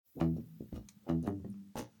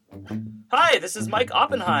Hi, this is Mike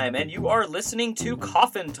Oppenheim, and you are listening to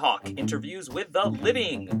Coffin Talk, Interviews with the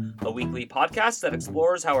Living, a weekly podcast that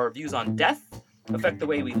explores how our views on death affect the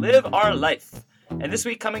way we live our life. And this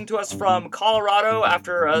week, coming to us from Colorado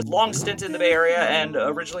after a long stint in the Bay Area and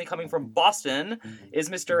originally coming from Boston, is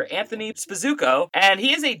Mr. Anthony Spizuoco. And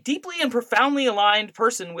he is a deeply and profoundly aligned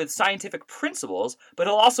person with scientific principles, but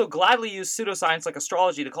he'll also gladly use pseudoscience like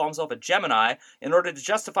astrology to call himself a Gemini in order to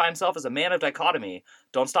justify himself as a man of dichotomy.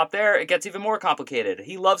 Don't stop there, it gets even more complicated.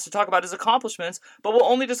 He loves to talk about his accomplishments, but will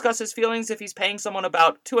only discuss his feelings if he's paying someone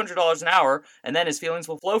about $200 an hour, and then his feelings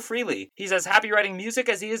will flow freely. He's as happy writing music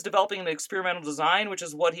as he is developing an experimental design, which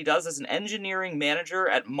is what he does as an engineering manager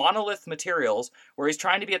at Monolith Materials, where he's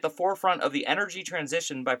trying to be at the forefront of the energy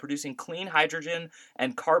transition by producing clean hydrogen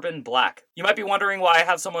and carbon black. You might be wondering why I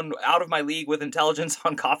have someone out of my league with intelligence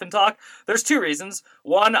on Coffin Talk. There's two reasons.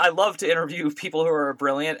 One, I love to interview people who are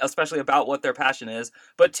brilliant, especially about what their passion is.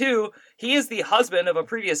 But two, he is the husband of a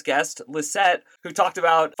previous guest, Lisette, who talked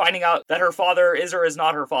about finding out that her father is or is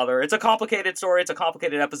not her father. It's a complicated story. It's a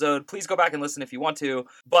complicated episode. Please go back and listen if you want to.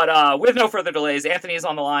 But with no further delays, Anthony is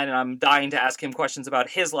on the line, and I'm dying to ask him questions about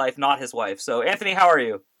his life, not his wife. So, Anthony, how are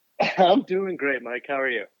you? I'm doing great, Mike. How are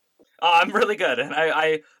you? I'm really good. And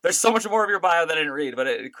I there's so much more of your bio that I didn't read, but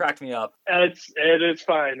it cracked me up. It is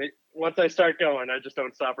fine. Once I start going, I just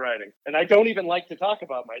don't stop writing. And I don't even like to talk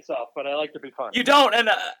about myself, but I like to be fun. You don't? And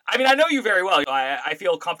I mean, I know you very well. I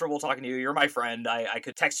feel comfortable talking to you. You're my friend. I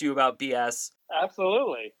could text you about BS.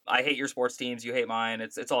 Absolutely. I hate your sports teams. You hate mine.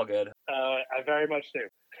 It's all good. I very much do.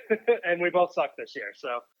 And we both suck this year,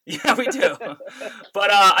 so. Yeah, we do. But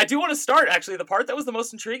I do want to start, actually, the part that was the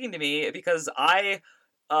most intriguing to me, because I've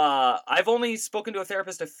only spoken to a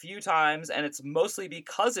therapist a few times, and it's mostly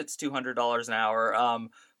because it's $200 an hour.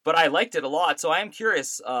 But I liked it a lot, so I am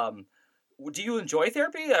curious. Do you enjoy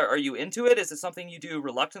therapy? Are you into it? Is it something you do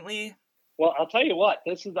reluctantly? Well, I'll tell you what.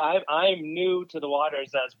 I'm new to the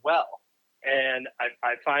waters as well, and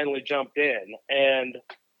I finally jumped in. And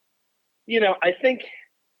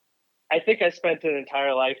I think I spent an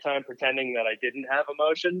entire lifetime pretending that I didn't have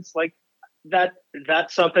emotions. Like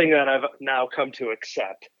that's something that I've now come to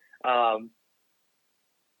accept. And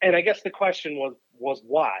I guess the question was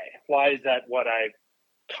why? Why is that what I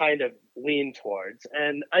kind of lean towards?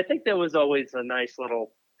 And I think there was always a nice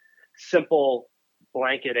little simple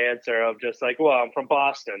blanket answer of just like, well, I'm from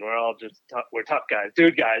Boston. We're all just we're tough guys,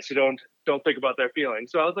 dude guys who don't think about their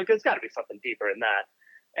feelings. So I was like, there's got to be something deeper in that.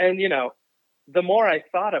 And the more I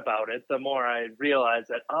thought about it, the more I realized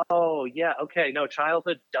that, oh yeah, okay, no,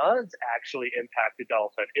 childhood does actually impact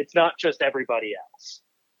adulthood. It's not just everybody else.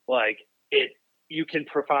 Like you can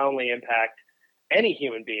profoundly impact any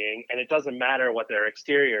human being, and it doesn't matter what their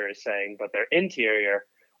exterior is saying, but their interior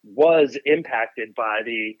was impacted by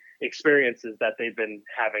the experiences that they've been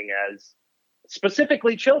having as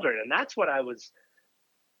specifically children. And that's what I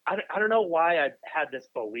don't know why I had this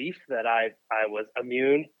belief that I was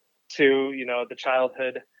immune to, the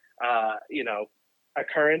childhood,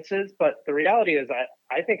 occurrences. But the reality is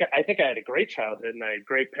I think I had a great childhood and I had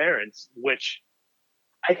great parents, which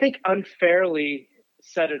I think unfairly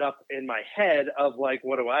set it up in my head of like,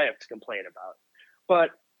 what do I have to complain about? But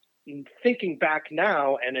thinking back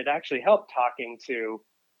now, and it actually helped talking to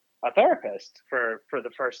a therapist for the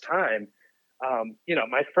first time,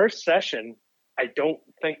 my first session, I don't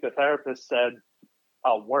think the therapist said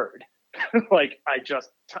a word. Like I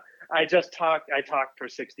talked for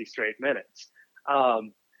 60 straight minutes.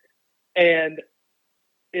 And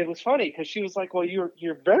it was funny because she was like, well,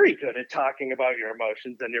 you're very good at talking about your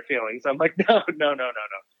emotions and your feelings. I'm like, no.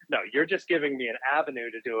 You're just giving me an avenue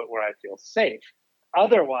to do it where I feel safe.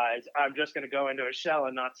 Otherwise, I'm just going to go into a shell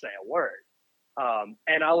and not say a word.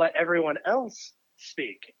 And I'll let everyone else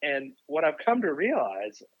speak. And what I've come to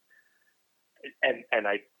realize, and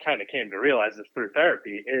I kind of came to realize this through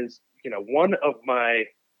therapy, is, one of my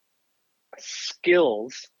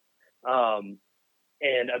skills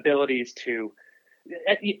and abilities to,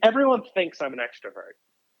 everyone thinks I'm an extrovert.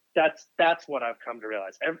 That's what I've come to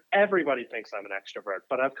realize. Everybody thinks I'm an extrovert,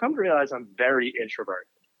 but I've come to realize I'm very introverted.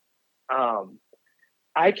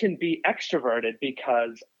 I can be extroverted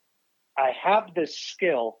because I have this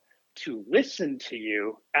skill to listen to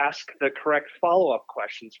you, ask the correct follow-up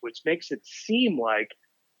questions, which makes it seem like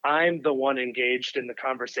I'm the one engaged in the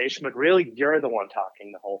conversation, but really you're the one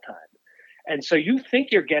talking the whole time. And so you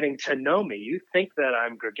think you're getting to know me. You think that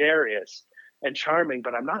I'm gregarious and charming,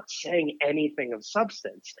 but I'm not saying anything of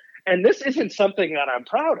substance. And this isn't something that I'm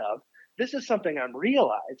proud of. This is something I'm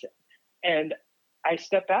realizing. And I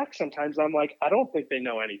step back sometimes. I'm like, I don't think they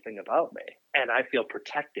know anything about me. And I feel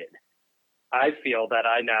protected. I feel that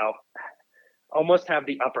I now almost have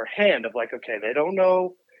the upper hand of like, okay, they don't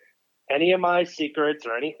know any of my secrets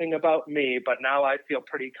or anything about me, but now I feel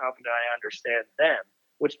pretty confident I understand them,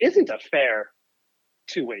 which isn't a fair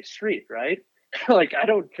two-way street, right? Like, I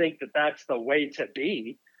don't think that that's the way to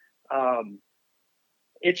be.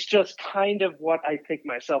 It's just kind of what I think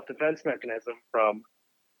my self-defense mechanism from,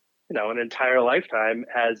 an entire lifetime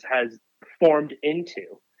has formed into.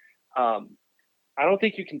 I don't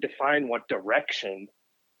think you can define what direction,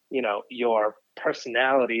 your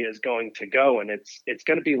personality is going to go, and it's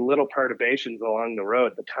going to be little perturbations along the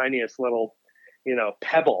road, the tiniest little,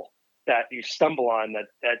 pebble that you stumble on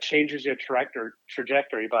that changes your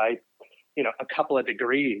trajectory by, a couple of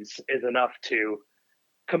degrees is enough to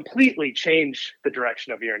completely change the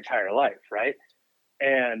direction of your entire life, right?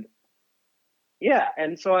 And yeah,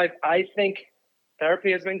 and so I think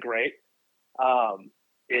therapy has been great.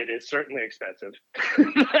 It is certainly expensive.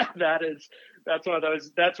 That's one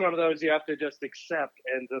of those you have to just accept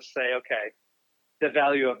and just say, okay, the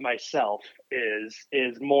value of myself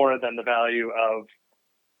is more than the value of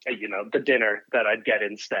the dinner that I'd get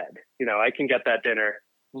instead. I can get that dinner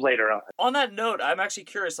later on. On that note, I'm actually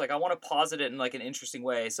curious, like, I want to posit it in like an interesting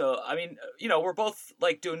way. So, I mean, we're both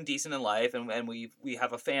like doing decent in life, and we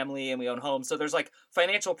have a family and we own homes. So there's like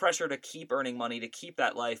financial pressure to keep earning money, to keep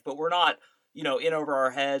that life, but we're not, in over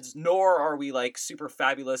our heads, nor are we like super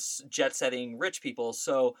fabulous jet setting rich people.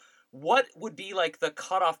 So what would be like the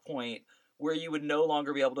cutoff point where you would no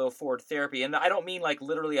longer be able to afford therapy? And I don't mean like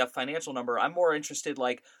literally a financial number. I'm more interested,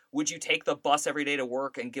 like, would you take the bus every day to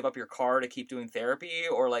work and give up your car to keep doing therapy?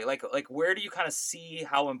 Or like where do you kind of see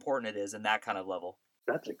how important it is in that kind of level?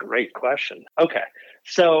 That's a great question. Okay.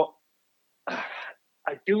 So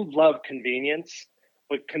I do love convenience,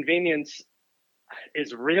 but convenience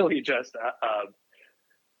is really just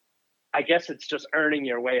I guess it's just earning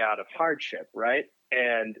your way out of hardship, right?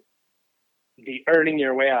 And the earning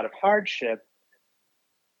your way out of hardship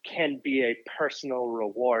can be a personal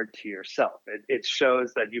reward to yourself. It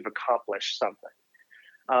shows that you've accomplished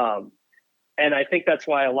something. And I think that's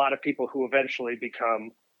why a lot of people who eventually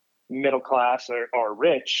become middle class or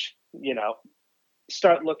rich,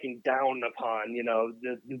 start looking down upon,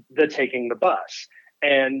 the taking the bus.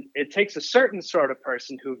 And it takes a certain sort of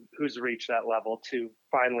person who's reached that level to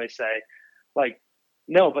finally say, like,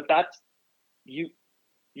 no, but that's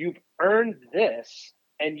you've earned this,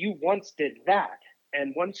 and you once did that.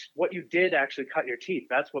 And once what you did actually cut your teeth,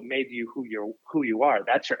 that's what made you who you are.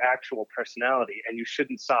 That's your actual personality, and you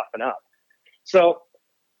shouldn't soften up. So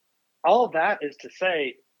all that is to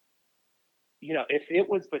say, if it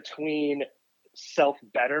was between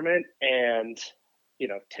self-betterment and,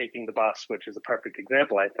 taking the bus, which is a perfect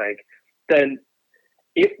example, I think, then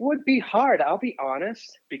it would be hard. I'll be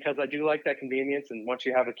honest, because I do like that convenience. And once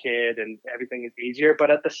you have a kid and everything is easier, but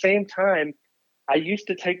at the same time, I used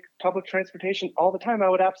to take public transportation all the time. I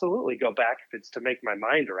would absolutely go back if it's to make my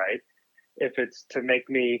mind right, if it's to make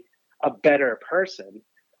me a better person.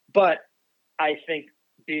 But I think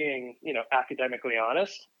being, academically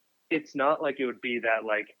honest, it's not like it would be that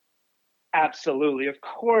like, absolutely, of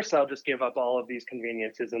course, I'll just give up all of these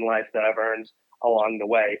conveniences in life that I've earned along the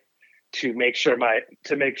way to make sure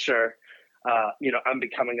I'm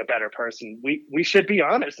becoming a better person. We should be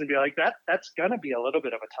honest and be like, that's gonna be a little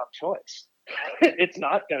bit of a tough choice. It's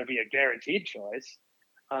not gonna be a guaranteed choice.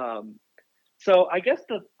 So I guess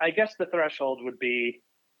the threshold would be,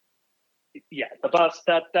 the bus.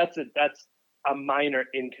 That's a minor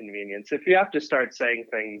inconvenience. If you have to start saying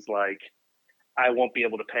things like, I won't be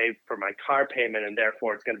able to pay for my car payment, and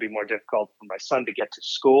therefore it's going to be more difficult for my son to get to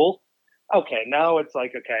school. Okay, now it's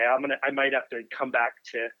like, okay, I might have to come back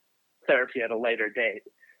to therapy at a later date.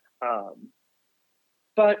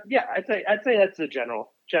 But yeah, I'd say that's the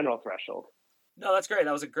general threshold. No, that's great.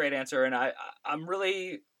 That was a great answer, and I'm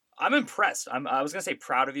impressed. I was gonna say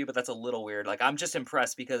proud of you, but that's a little weird. Like, I'm just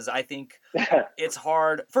impressed because I think it's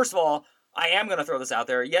hard. First of all, I am going to throw this out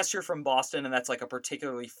there. Yes, you're from Boston, and that's like a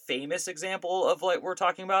particularly famous example of what we're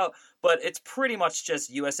talking about, but it's pretty much just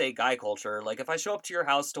USA guy culture. Like, if I show up to your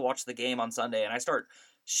house to watch the game on Sunday and I start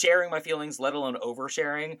sharing my feelings, let alone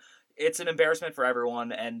oversharing, it's an embarrassment for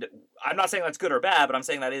everyone. And I'm not saying that's good or bad, but I'm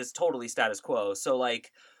saying that is totally status quo. So,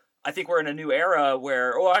 like, I think we're in a new era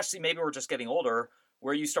where, well, actually, maybe we're just getting older,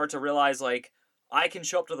 where you start to realize, like, I can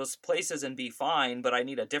show up to those places and be fine, but I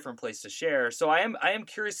need a different place to share. So I am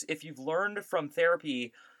curious if you've learned from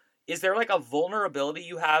therapy, is there like a vulnerability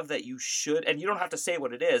you have that you should, and you don't have to say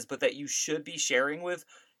what it is, but that you should be sharing with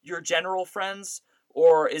your general friends?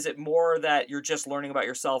 Or is it more that you're just learning about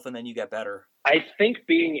yourself and then you get better? I think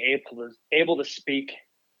being able to speak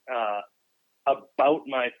about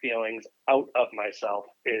my feelings out of myself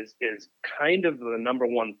is kind of the number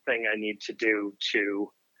one thing I need to do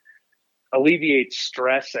to alleviate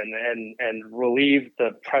stress and relieve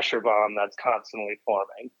the pressure bomb that's constantly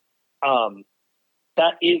forming.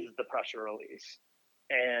 That is the pressure release,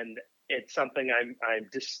 and it's something I'm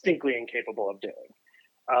distinctly incapable of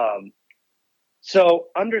doing. So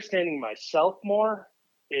understanding myself more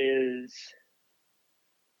is,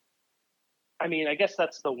 I mean, I guess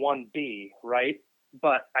that's the 1B, right?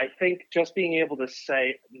 But I think just being able to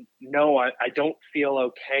say, no, I don't feel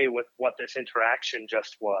okay with what this interaction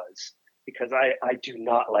just was, because I do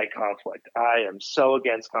not like conflict. I am so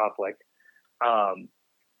against conflict.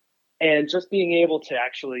 And just being able to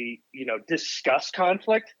actually, discuss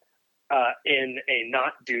conflict in a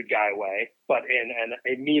not dude guy way, but in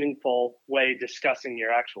a meaningful way, discussing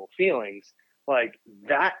your actual feelings, like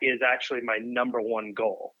that is actually my number one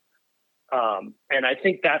goal. And I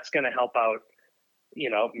think that's going to help out,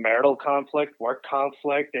 marital conflict, work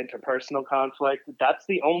conflict, interpersonal conflict. That's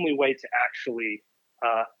the only way to actually,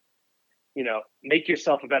 make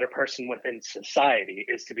yourself a better person within society,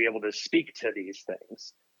 is to be able to speak to these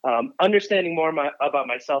things. Understanding more about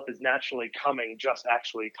myself is naturally coming just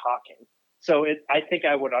actually talking. So I think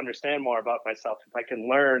I would understand more about myself if I can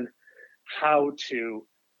learn how to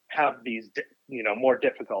have these, more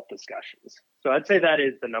difficult discussions. So I'd say that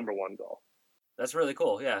is the number one goal. That's really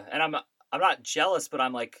cool. Yeah. And I'm not jealous, but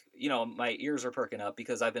I'm like, my ears are perking up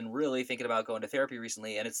because I've been really thinking about going to therapy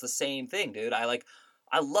recently, and it's the same thing, dude.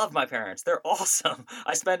 I love my parents. They're awesome.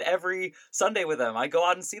 I spend every Sunday with them. I go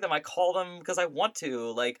out and see them. I call them because I want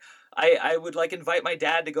to. Like, I would like invite my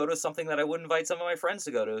dad to go to something that I wouldn't invite some of my friends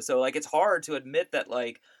to go to. So like, it's hard to admit that,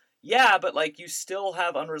 like, yeah, but like you still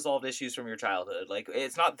have unresolved issues from your childhood. Like,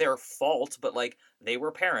 it's not their fault, but like they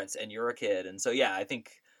were parents and you're a kid. And so yeah, I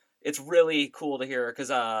think it's really cool to hear,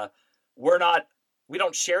 because we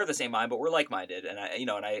don't share the same mind, but we're like-minded, and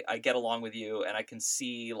I get along with you, and I can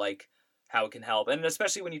see like how it can help. And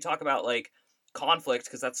especially when you talk about like conflict,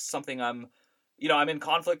 because that's something I'm in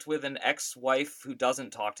conflict with an ex-wife who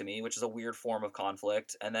doesn't talk to me, which is a weird form of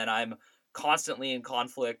conflict. And then I'm constantly in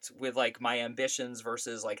conflict with like my ambitions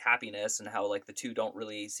versus like happiness, and how like the two don't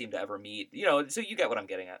really seem to ever meet. So you get what I'm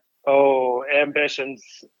getting at. Oh, ambitions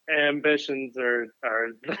are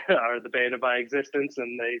are the bane of my existence,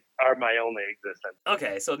 and they are my only existence.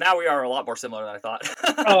 Okay, so now we are a lot more similar than I thought.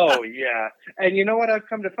 Oh yeah, and you know what I've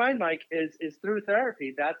come to find, Mike, is through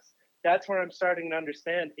therapy. That's where I'm starting to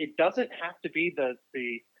understand. It doesn't have to be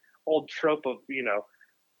the old trope of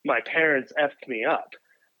my parents effed me up.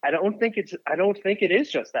 I don't think it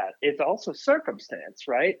is just that. It's also circumstance,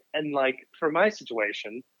 right? And like for my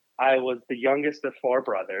situation, I was the youngest of four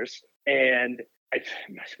brothers, and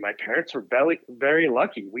my parents were very, very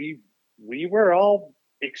lucky. We were all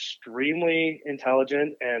extremely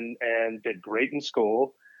intelligent and did great in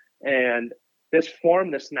school, and this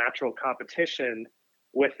formed this natural competition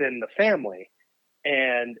within the family,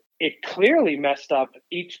 and it clearly messed up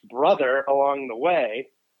each brother along the way,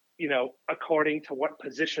 according to what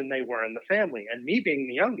position they were in the family. And me being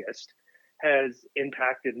the youngest has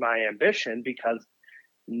impacted my ambition, because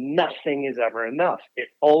nothing is ever enough. It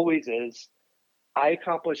always is. I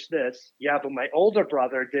accomplished this. Yeah, but my older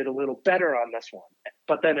brother did a little better on this one.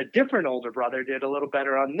 But then a different older brother did a little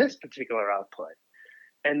better on this particular output.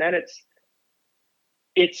 And then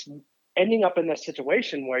it's ending up in this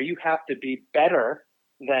situation where you have to be better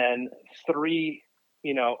than three,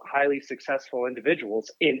 highly successful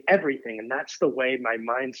individuals in everything. And that's the way my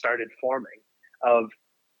mind started forming, of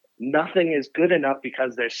nothing is good enough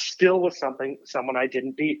because there still was someone I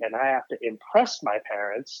didn't beat, and I have to impress my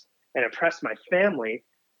parents and impress my family,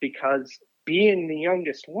 because being the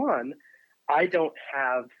youngest one, I don't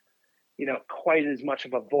have quite as much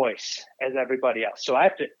of a voice as everybody else. So I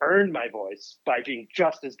have to earn my voice by being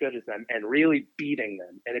just as good as them and really beating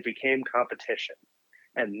them. And it became competition.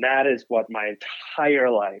 And that is what my entire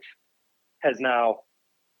life has now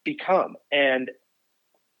become. And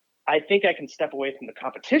I think I can step away from the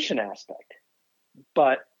competition aspect,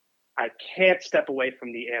 but I can't step away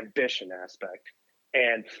from the ambition aspect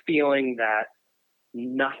and feeling that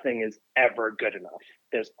nothing is ever good enough.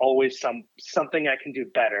 There's always something I can do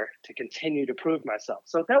better to continue to prove myself.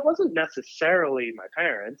 So that wasn't necessarily my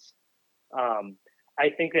parents. I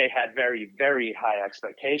think they had very, very high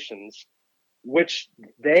expectations, which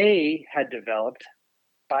they had developed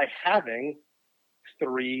by having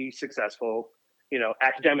three successful,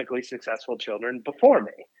 academically successful children before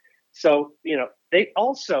me. So, they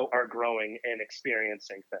also are growing and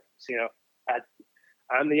experiencing things.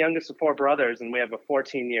 I'm the youngest of four brothers, and we have a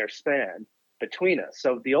 14-year span between us.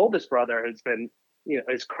 So the oldest brother has been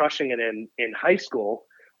is crushing it in high school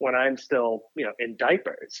when I'm still, in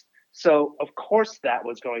diapers. So of course that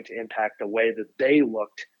was going to impact the way that they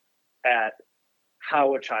looked at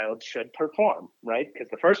how a child should perform, right? Because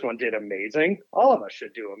the first one did amazing. All of us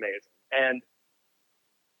should do amazing. And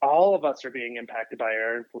all of us are being impacted by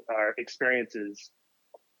our experiences,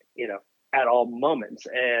 at all moments.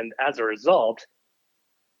 And as a result,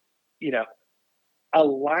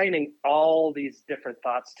 aligning all these different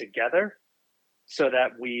thoughts together so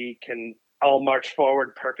that we can all march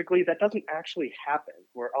forward perfectly, that doesn't actually happen.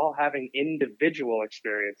 We're all having individual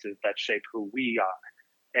experiences that shape who we are.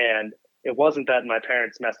 And it wasn't that my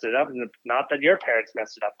parents messed it up, and not that your parents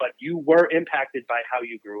messed it up, but you were impacted by how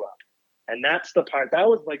you grew up. And that's the part that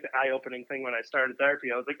was like the eye-opening thing when I started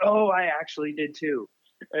therapy. I was like, oh, I actually did too.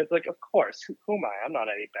 And it's like, of course, who am I? I'm not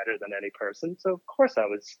any better than any person. So of course I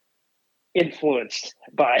was influenced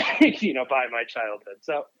by, by my childhood.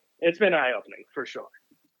 So it's been eye-opening for sure.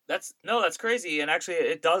 That's crazy. And actually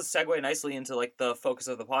it does segue nicely into like the focus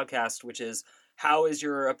of the podcast, which is how is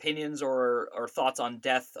your opinions or thoughts on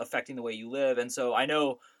death affecting the way you live? And so I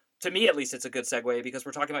know, to me at least, it's a good segue because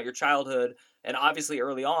we're talking about your childhood, and obviously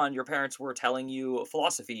early on your parents were telling you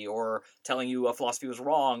philosophy or telling you a philosophy was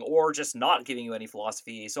wrong or just not giving you any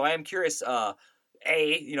philosophy. So I am curious, A,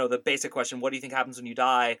 the basic question, what do you think happens when you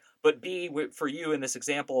die? But B, for you in this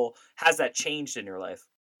example, has that changed in your life?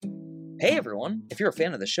 Hey everyone, if you're a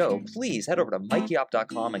fan of the show, please head over to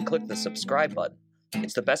mikeyop.com and click the subscribe button.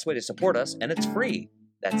 It's the best way to support us, and it's free.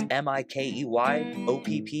 That's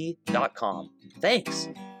MIKEYOPP.com. Thanks.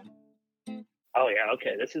 Oh yeah,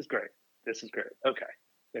 okay, this is great. Okay.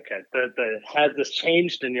 Has this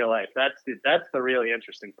changed in your life? That's the really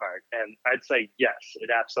interesting part. And I'd say yes, it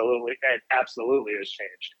absolutely has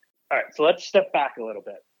changed. All right, so let's step back a little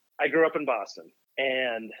bit. I grew up in Boston,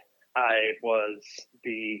 and I was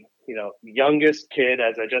the youngest kid,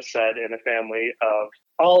 as I just said, in a family of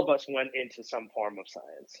all of us went into some form of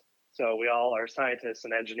science. So we all are scientists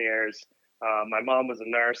and engineers. My mom was a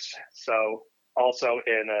nurse, so also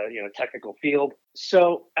in a technical field.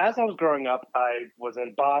 So as I was growing up, I was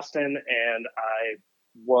in Boston, and I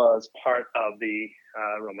was part of the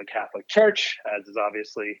Roman Catholic Church, as is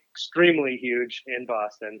obviously extremely huge in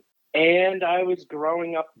Boston. And I was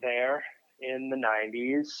growing up there in the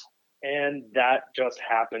 90s. And that just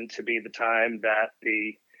happened to be the time that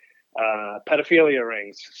the pedophilia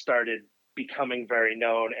rings started becoming very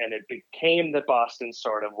known, and it became that Boston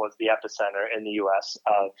sort of was the epicenter in the U.S.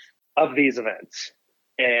 of these events.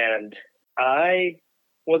 And I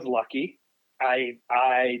was lucky. I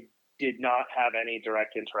did not have any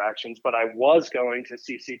direct interactions, but I was going to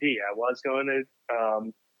CCD. I was going to,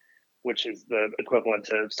 which is the equivalent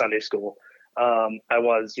to Sunday school. I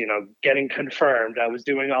was, getting confirmed. I was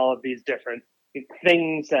doing all of these different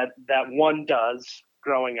things that one does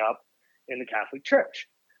growing up in the Catholic Church.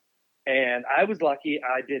 And I was lucky.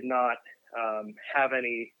 I did not have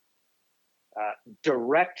any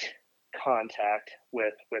direct contact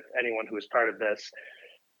with anyone who was part of this.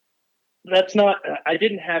 I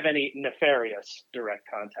didn't have any nefarious direct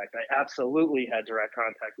contact. I absolutely had direct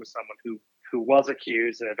contact with someone who was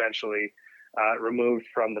accused and eventually removed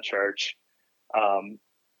from the church. And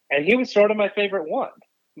he was sort of my favorite one,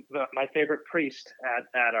 my favorite priest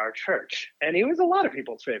at our church. And he was a lot of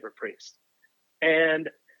people's favorite priest. And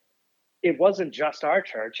it wasn't just our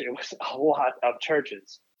church, it was a lot of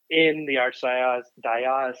churches in the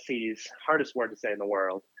archdiocese, hardest word to say in the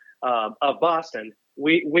world, of Boston.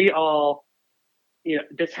 We all,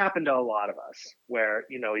 this happened to a lot of us where,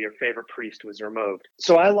 your favorite priest was removed.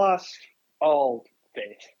 So I lost all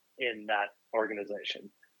faith in that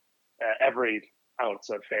organization. Every ounce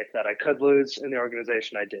of faith that I could lose in the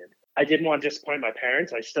organization, I did. I didn't want to disappoint my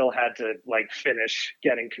parents. I still had to finish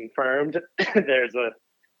getting confirmed. There's a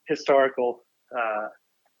hysterical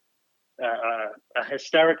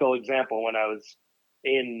example when I was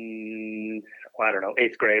in,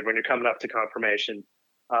 8th grade, when you're coming up to confirmation.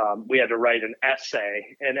 We had to write an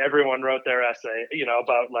essay, and everyone wrote their essay,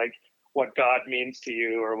 about what God means to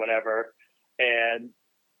you or whatever. And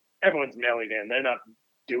everyone's mailing in. They're not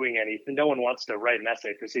doing anything. No one wants to write an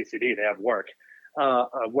essay for CCD. They have work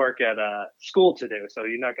at school to do. So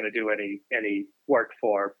you're not going to do any work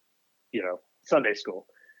for, Sunday school.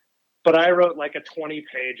 But I wrote a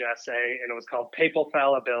 20-page essay, and it was called Papal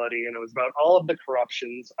Fallibility, and it was about all of the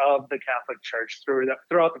corruptions of the Catholic Church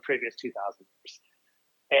throughout the previous 2,000 years.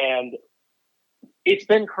 And it's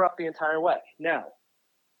been corrupt the entire way. Now,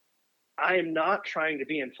 I am not trying to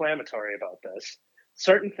be inflammatory about this.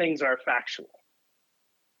 Certain things are factual.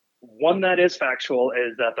 One that is factual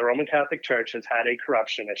is that the Roman Catholic Church has had a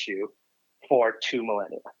corruption issue for 2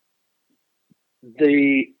 millennia.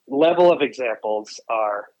 the level of examples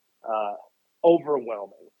are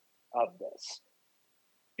overwhelming of this,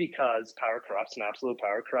 because power corrupts and absolute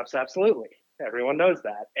power corrupts absolutely. Everyone knows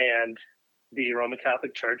that. And the Roman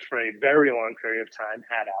Catholic Church for a very long period of time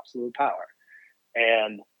had absolute power.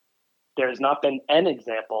 And there's not been an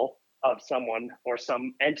example of someone or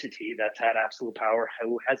some entity that's had absolute power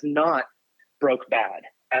who has not broke bad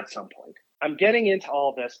at some point. I'm getting into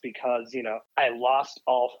all this because, I lost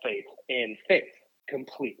all faith in faith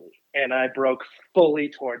completely. And I broke fully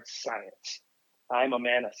towards science. I'm a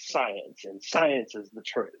man of science, and science is the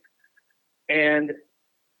truth. And,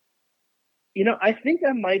 I think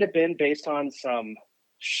that might have been based on some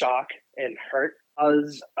shock and hurt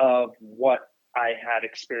because of what I had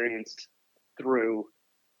experienced through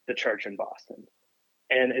the church in Boston.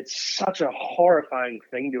 And it's such a horrifying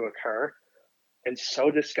thing to occur and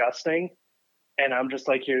so disgusting. And I'm just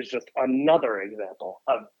like, here's just another example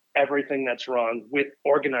of everything that's wrong with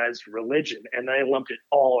organized religion. And I lumped it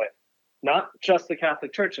all in. Not just the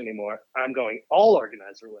Catholic Church anymore. I'm going all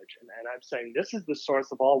organized religion. And I'm saying this is the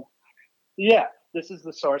source of all, this is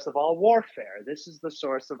the source of all warfare. This is the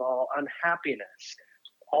source of all unhappiness.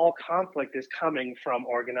 All conflict is coming from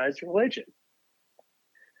organized religion.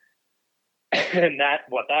 And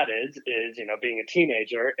what that is, being a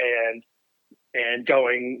teenager and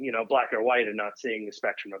going, black or white and not seeing the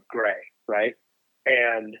spectrum of gray, right?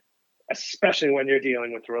 And especially when you're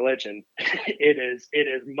dealing with religion, it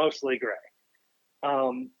is mostly gray.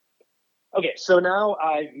 Okay, so now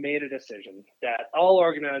I've made a decision that all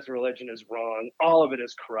organized religion is wrong. All of it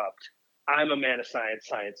is corrupt. I'm a man of science.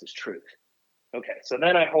 Science is truth. Okay, so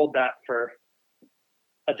then I hold that for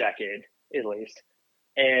a decade at least.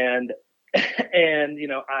 And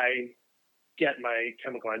I get my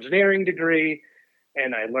chemical engineering degree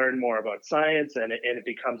and I learn more about science, and it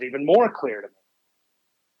becomes even more clear to me.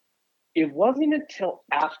 It wasn't until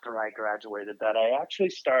after I graduated that I actually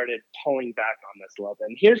started pulling back on this a little bit.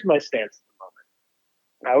 And here's my stance at the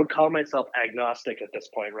moment. I would call myself agnostic at this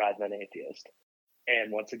point rather than atheist.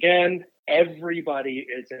 And once again, everybody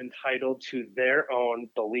is entitled to their own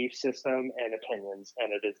belief system and opinions,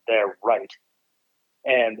 and it is their right.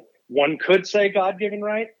 And one could say God-given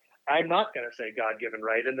right. I'm not going to say God-given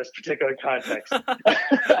right in this particular context.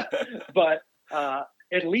 But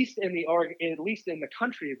at least in the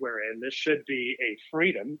country we're in, this should be a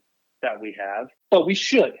freedom that we have, but we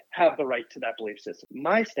should have the right to that belief system.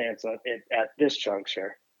 My stance on it at this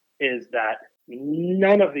juncture is that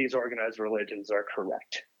none of these organized religions are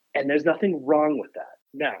correct, and there's nothing wrong with that.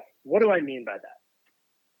 Now, what do I mean by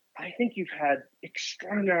that? I think you've had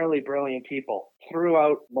extraordinarily brilliant people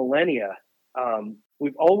throughout millennia.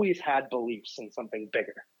 We've always had beliefs in something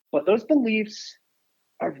bigger, but those beliefs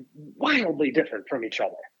are wildly different from each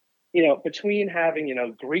other. Between having,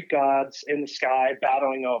 Greek gods in the sky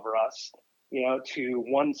battling over us, to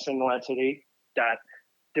one single entity that,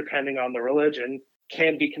 depending on the religion,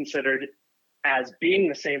 can be considered as being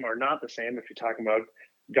the same or not the same. If you're talking about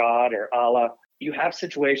God or Allah, you have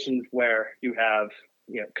situations where you have,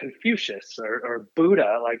 Confucius or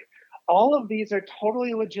Buddha. Like, all of these are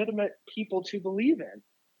totally legitimate people to believe in.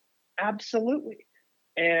 Absolutely.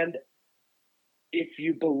 And if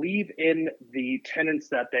you believe in the tenets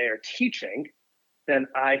that they are teaching, then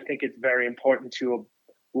I think it's very important to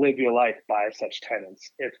live your life by such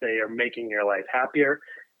tenets if they are making your life happier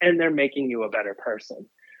and they're making you a better person.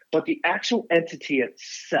 But the actual entity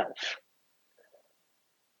itself,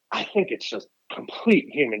 I think it's just complete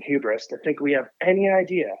human hubris to think we have any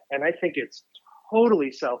idea. And I think it's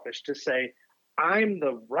totally selfish to say, I'm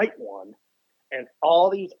the right one, and all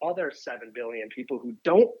these other 7 billion people who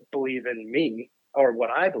don't believe in me or what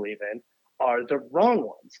I believe in are the wrong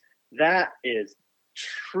ones. That is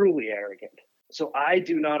truly arrogant. So I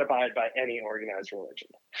do not abide by any organized religion.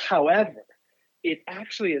 However, it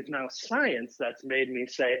actually is now science that's made me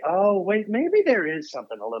say, oh, wait, maybe there is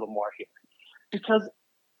something a little more here. Because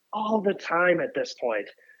all the time at this point,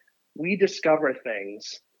 we discover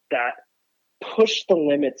things that push the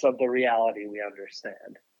limits of the reality we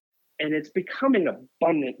understand. And it's becoming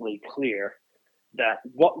abundantly clear that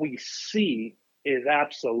what we see is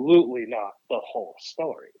absolutely not the whole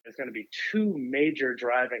story. There's going to be two major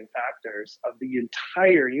driving factors of the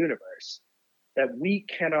entire universe that we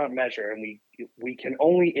cannot measure, and we can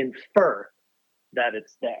only infer that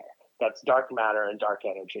it's there. That's dark matter and dark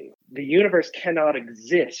energy. The universe cannot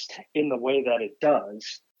exist in the way that it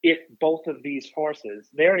does if both of these forces,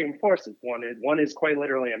 they're even forces. One is quite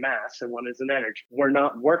literally a mass and one is an energy. We're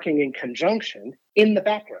not working in conjunction in the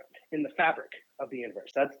background, in the fabric of the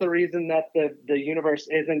universe. That's the reason that the universe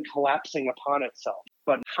isn't collapsing upon itself.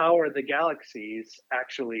 But how are the galaxies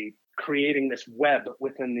actually creating this web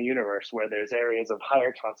within the universe where there's areas of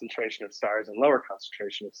higher concentration of stars and lower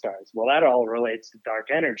concentration of stars. Well, that all relates to dark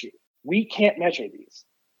energy. We can't measure these.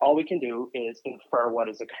 All we can do is infer what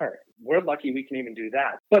is occurring. We're lucky we can even do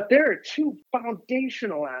that. But there are two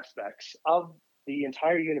foundational aspects of the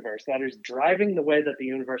entire universe that is driving the way that the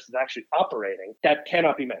universe is actually operating that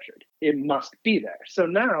cannot be measured. It must be there. So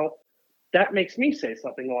now that makes me say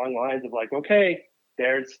something along the lines of like, okay,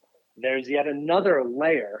 there's yet another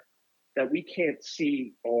layer that we can't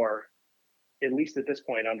see or at least at this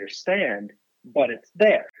point understand, but it's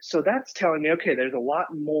there. So that's telling me, okay, there's a lot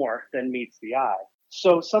more than meets the eye.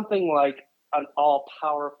 So something like an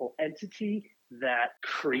all-powerful entity that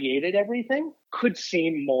created everything could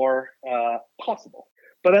seem more possible.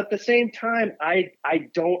 But at the same time, I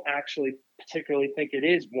don't actually particularly think it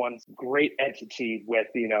is one great entity with,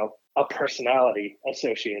 a personality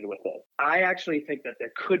associated with it. I actually think that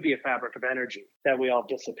there could be a fabric of energy that we all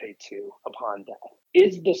dissipate to upon death.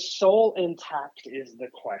 Is the soul intact is the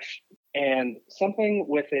question. And something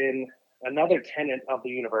within another tenet of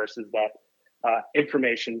the universe is that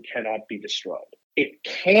information cannot be destroyed. It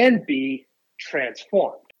can be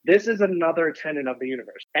transformed. This is another tenet of the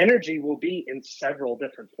universe. Energy will be in several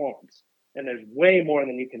different forms. And there's way more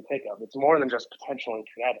than you can think of. It's more than just potential and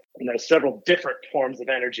kinetic. And there's several different forms of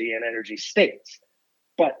energy and energy states.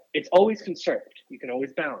 But it's always conserved. You can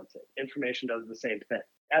always balance it. Information does the same thing.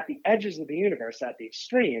 At the edges of the universe, at the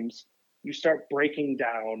extremes, you start breaking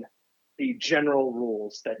down the general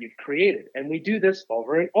rules that you've created. And we do this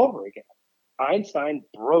over and over again. Einstein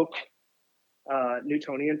broke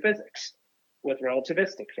Newtonian physics with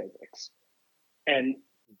relativistic physics. And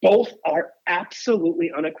both are absolutely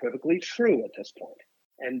unequivocally true at this point.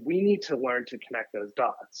 And we need to learn to connect those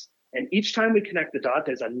dots. And each time we connect the dot,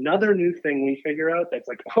 there's another new thing we figure out that's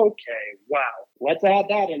like, okay, wow, let's add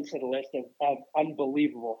that into the list of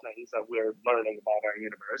unbelievable things that we're learning about our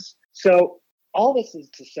universe. So all this is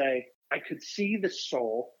to say, I could see the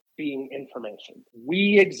soul being information.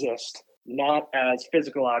 We exist not as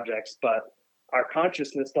physical objects, but our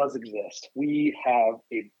consciousness does exist. We have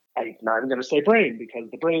I'm not even going to say brain because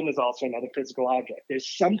the brain is also another physical object.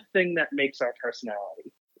 There's something that makes our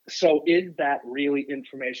personality. So is that really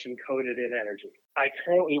information coded in energy? I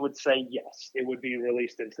currently would say yes, it would be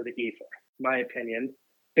released into the ether. My opinion,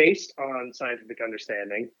 based on scientific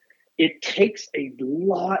understanding, it takes a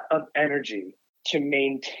lot of energy to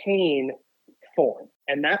maintain form.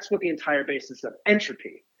 And that's what the entire basis of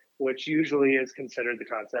entropy, which usually is considered the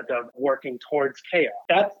concept of working towards chaos.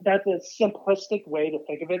 That's a simplistic way to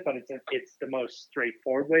think of it, but it's the most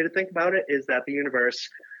straightforward way to think about it, is that the universe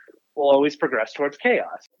will always progress towards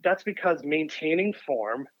chaos. That's because maintaining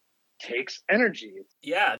form takes energy.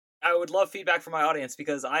 Yeah, I would love feedback from my audience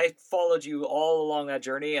because I followed you all along that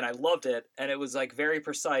journey and I loved it. And it was like very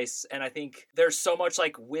precise. And I think there's so much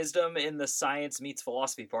like wisdom in the science meets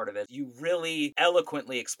philosophy part of it. You really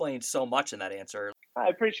eloquently explained so much in that answer. I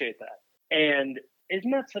appreciate that. And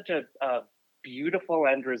isn't that such a beautiful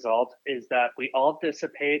end result, is that we all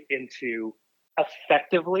dissipate into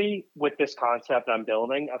effectively, with this concept I'm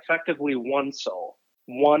building, effectively one soul,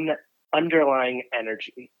 one underlying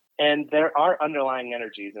energy. And there are underlying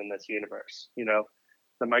energies in this universe.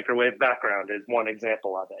 The microwave background is one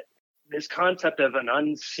example of it. This concept of an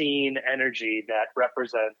unseen energy that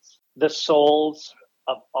represents the souls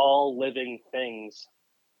of all living things.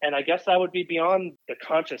 And I guess that would be beyond the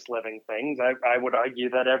conscious living things. I would argue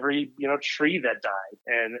that every, tree that died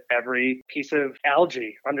and every piece of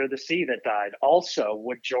algae under the sea that died also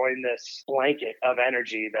would join this blanket of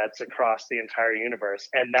energy that's across the entire universe.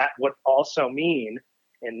 And that would also mean,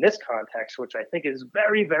 in this context, which I think is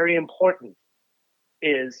very, very important,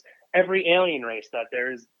 is every alien race, that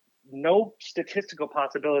there is no statistical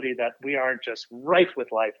possibility that we aren't just rife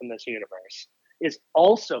with life in this universe, is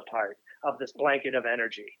also part of this blanket of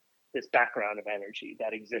energy, this background of energy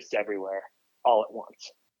that exists everywhere all at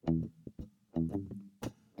once.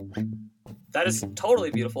 That is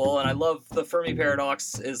totally beautiful, and I love the Fermi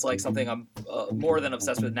paradox is like something I'm more than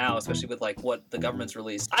obsessed with now, especially with like what the government's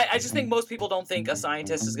released. I just think most people don't think a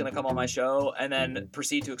scientist is going to come on my show and then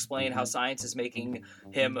proceed to explain how science is making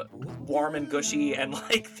him warm and gushy and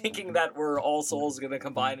like thinking that we're all souls going to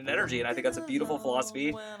combine in energy, and I think that's a beautiful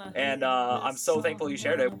philosophy, and I'm so thankful you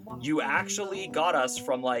shared it. You actually got us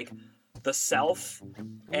from like the self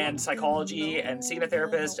and psychology and seeing a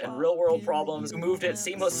therapist and real world problems, moved it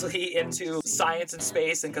seamlessly into science and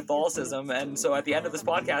space and Catholicism. And so at the end of this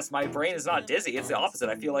podcast, my brain is not dizzy. It's the opposite.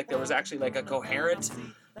 I feel like there was actually like a coherent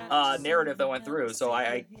narrative that went through. So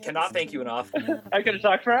I cannot thank you enough. I could have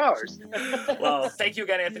talked for hours. Well, thank you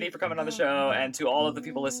again, Anthony, for coming on the show. And to all of the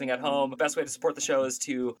people listening at home, the best way to support the show is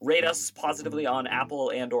to rate us positively on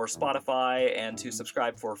Apple and or Spotify, and to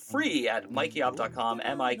subscribe for free at mikeyop.com,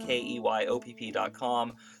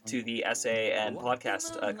 MIKEYOPP.com, to the essay and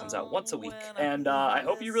podcast. Comes out once a week. And I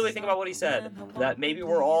hope you really think about what he said, that maybe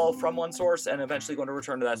we're all from one source and eventually going to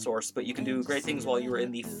return to that source, but you can do great things while you're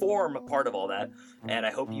in the form part of all that, and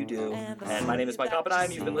I hope you do. And my name is Mike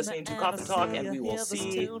Oppenheim. You've been listening to Coffin Talk, and we will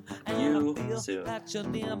see you soon.